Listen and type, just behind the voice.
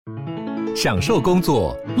享受工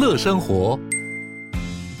作，乐生活。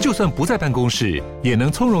就算不在办公室，也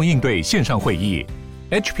能从容应对线上会议。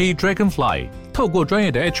HP Dragonfly 透过专业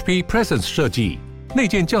的 HP Presence 设计，内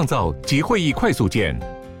建降噪及会议快速键，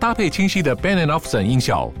搭配清晰的 Bang & Olufsen 音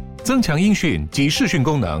效，增强音讯及视讯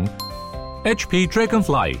功能。HP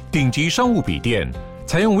Dragonfly 顶级商务笔电，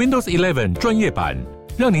采用 Windows 11专业版，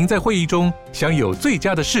让您在会议中享有最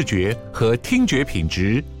佳的视觉和听觉品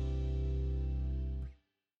质。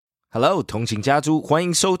Hello， 同情家族，欢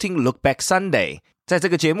迎收听 Look Back Sunday。在这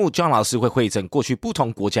个节目 ，John 老师会汇整过去不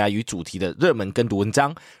同国家与主题的热门跟读文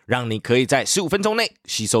章，让你可以在15分钟内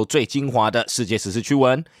吸收最精华的世界时事趣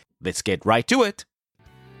闻。Let's get right to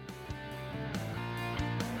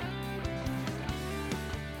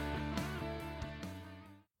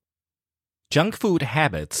it。Junk food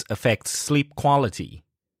habits affect sleep quality.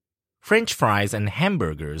 French fries and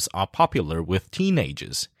hamburgers are popular with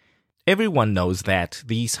teenagers.Everyone knows that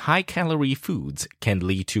these high-calorie foods can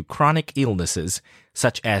lead to chronic illnesses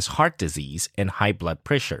such as heart disease and high blood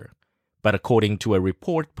pressure. But according to a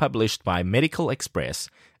report published by Medical Express,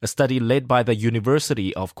 a study led by the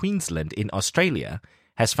University of Queensland in Australia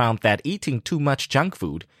has found that eating too much junk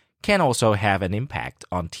food can also have an impact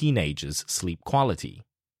on teenagers' sleep quality.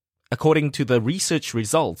 According to the research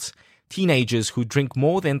results,Teenagers who drink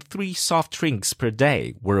more than 3 soft drinks per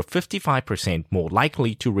day were 55% more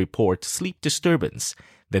likely to report sleep disturbance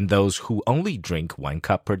than those who only drink 1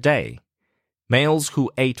 cup per day. Males who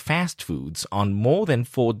ate fast foods on more than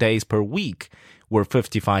 4 days per week were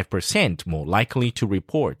 55% more likely to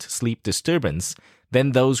report sleep disturbance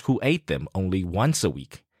than those who ate them only once a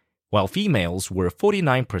week, while females were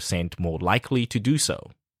 49% more likely to do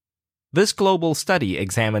so. This global study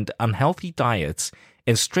examined unhealthy diets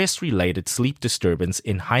and stress-related sleep disturbance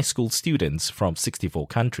in high school students from 64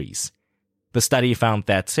 countries. The study found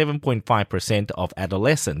that 7.5% of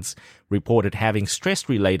adolescents reported having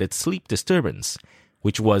stress-related sleep disturbance,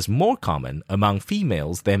 which was more common among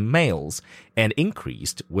females than males and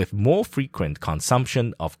increased with more frequent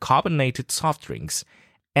consumption of carbonated soft drinks,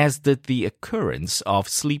 as did the occurrence of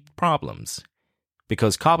sleep problems.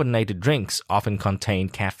 Because carbonated drinks often contain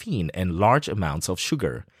caffeine and large amounts of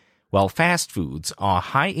sugar,While fast foods are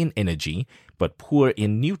high in energy but poor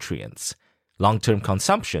in nutrients, long-term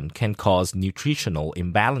consumption can cause nutritional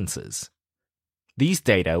imbalances. These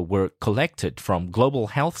data were collected from global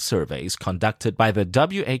health surveys conducted by the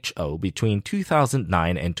WHO between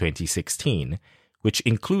 2009 and 2016, which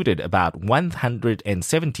included about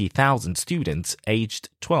 170,000 students aged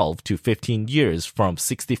 12 to 15 years from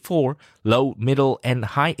 64 low, middle, and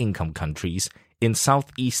high-income countries in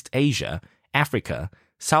Southeast Asia,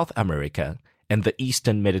 Africa,South America, and the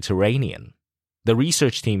Eastern Mediterranean. The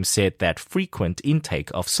research team said that frequent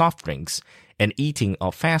intake of soft drinks and eating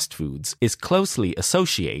of fast foods is closely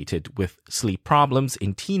associated with sleep problems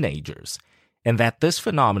in teenagers, and that this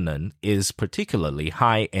phenomenon is particularly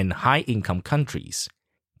high in high-income countries.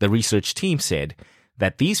 The research team said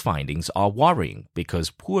that these findings are worrying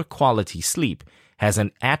because poor quality sleep has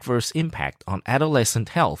an adverse impact on adolescent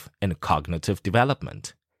health and cognitive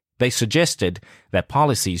development.They suggested that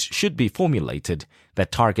policies should be formulated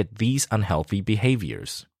that target these unhealthy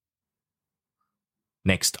behaviors.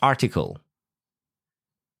 Next article.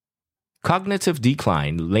 Cognitive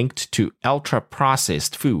decline linked to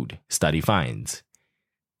ultra-processed food, study finds.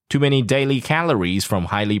 Too many daily calories from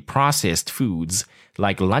highly processed foods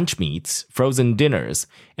like lunch meats, frozen dinners,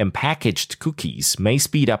 and packaged cookies may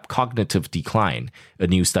speed up cognitive decline, a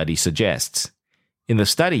new study suggests. In the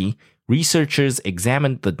study,Researchers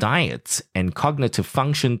examined the diets and cognitive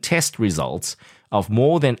function test results of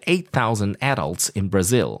more than 8,000 adults in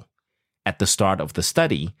Brazil. At the start of the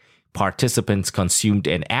study, participants consumed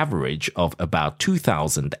an average of about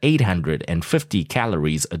 2,850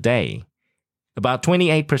 calories a day. About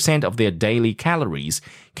 28% of their daily calories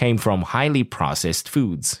came from highly processed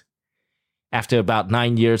foods. After about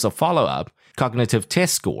 9 years of follow-up, cognitive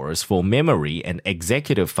test scores for memory and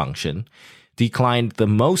executive function,declined the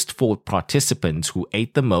most for participants who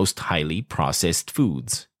ate the most highly processed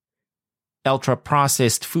foods.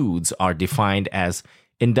 Ultra-processed foods are defined as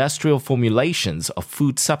industrial formulations of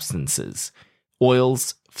food substances,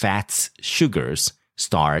 oils, fats, sugars,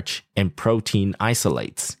 starch, and protein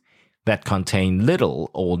isolates that contain little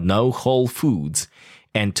or no whole foods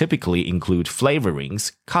and typically include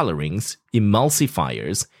flavorings, colorings,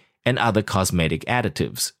 emulsifiers, and other cosmetic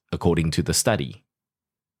additives, according to the study.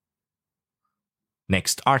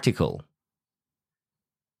 Next article.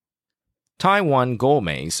 Taiwan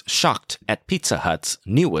gourmets shocked at Pizza Hut's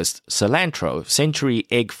newest cilantro century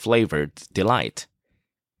egg-flavored delight.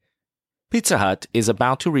 Pizza Hut is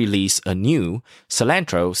about to release a new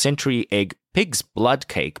cilantro century egg pig's blood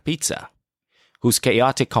cake pizza, whose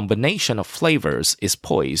chaotic combination of flavors is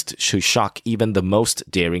poised to shock even the most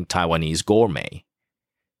daring Taiwanese gourmet.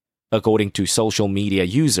 According to social media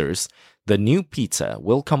users, the new pizza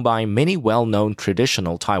will combine many well-known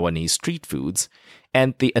traditional Taiwanese street foods,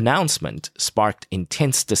 and the announcement sparked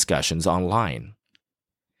intense discussions online.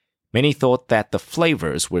 Many thought that the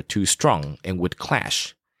flavors were too strong and would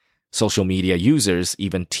clash. Social media users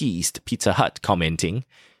even teased Pizza Hut, commenting,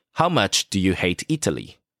 "How much do you hate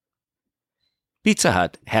Italy?" Pizza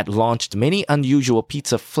Hut had launched many unusual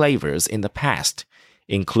pizza flavors in the past,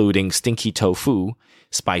 including stinky tofu,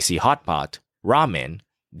 spicy hot pot, ramen,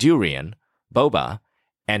 durian, boba,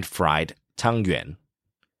 and fried tangyuan.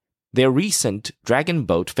 Their recent Dragon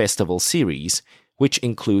Boat Festival series, which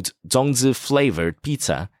includes zongzi-flavored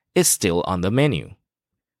pizza, is still on the menu.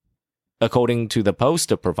 According to the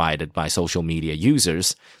poster provided by social media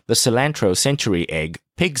users, the cilantro century egg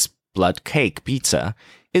pig's blood cake pizza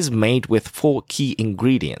is made with 4 key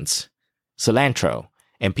ingredients: cilantro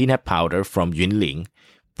and peanut powder from Yunling,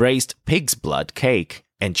 braised pig's blood cake,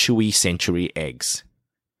 and chewy century eggs.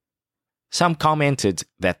 Some commented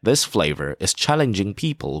that this flavor is challenging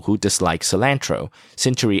people who dislike cilantro,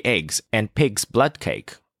 century eggs, and pig's blood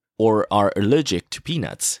cake, or are allergic to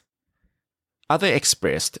peanuts. Others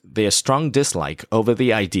expressed their strong dislike over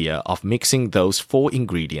the idea of mixing those 4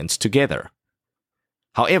 ingredients together.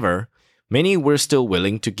 However, many were still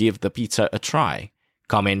willing to give the pizza a try,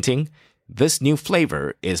 commenting, "This new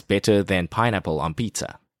flavor is better than pineapple on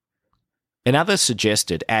pizza." Another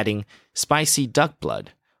suggested adding spicy duck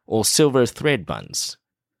blood or silver thread buns.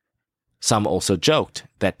 Some also joked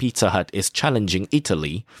that Pizza Hut is challenging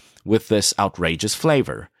Italy with this outrageous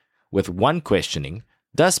flavor, with one questioning,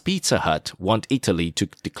 "Does Pizza Hut want Italy to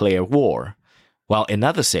declare war?" While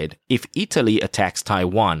another said, "If Italy attacks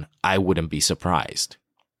Taiwan, I wouldn't be surprised."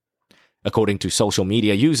 According to social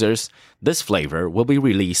media users, this flavor will be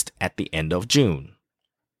released at the end of June.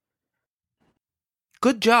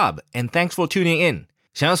 Good job, and thanks for tuning in.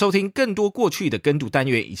 想要收听更多过去的跟读单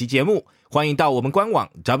元以及节目，欢迎到我们官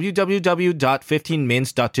网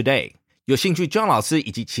www.15mins.today。有兴趣 John 老师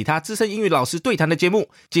以及其他资深英语老师对谈的节目，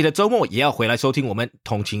记得周末也要回来收听我们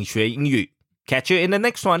通勤学英语。Catch you in the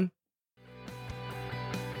next one!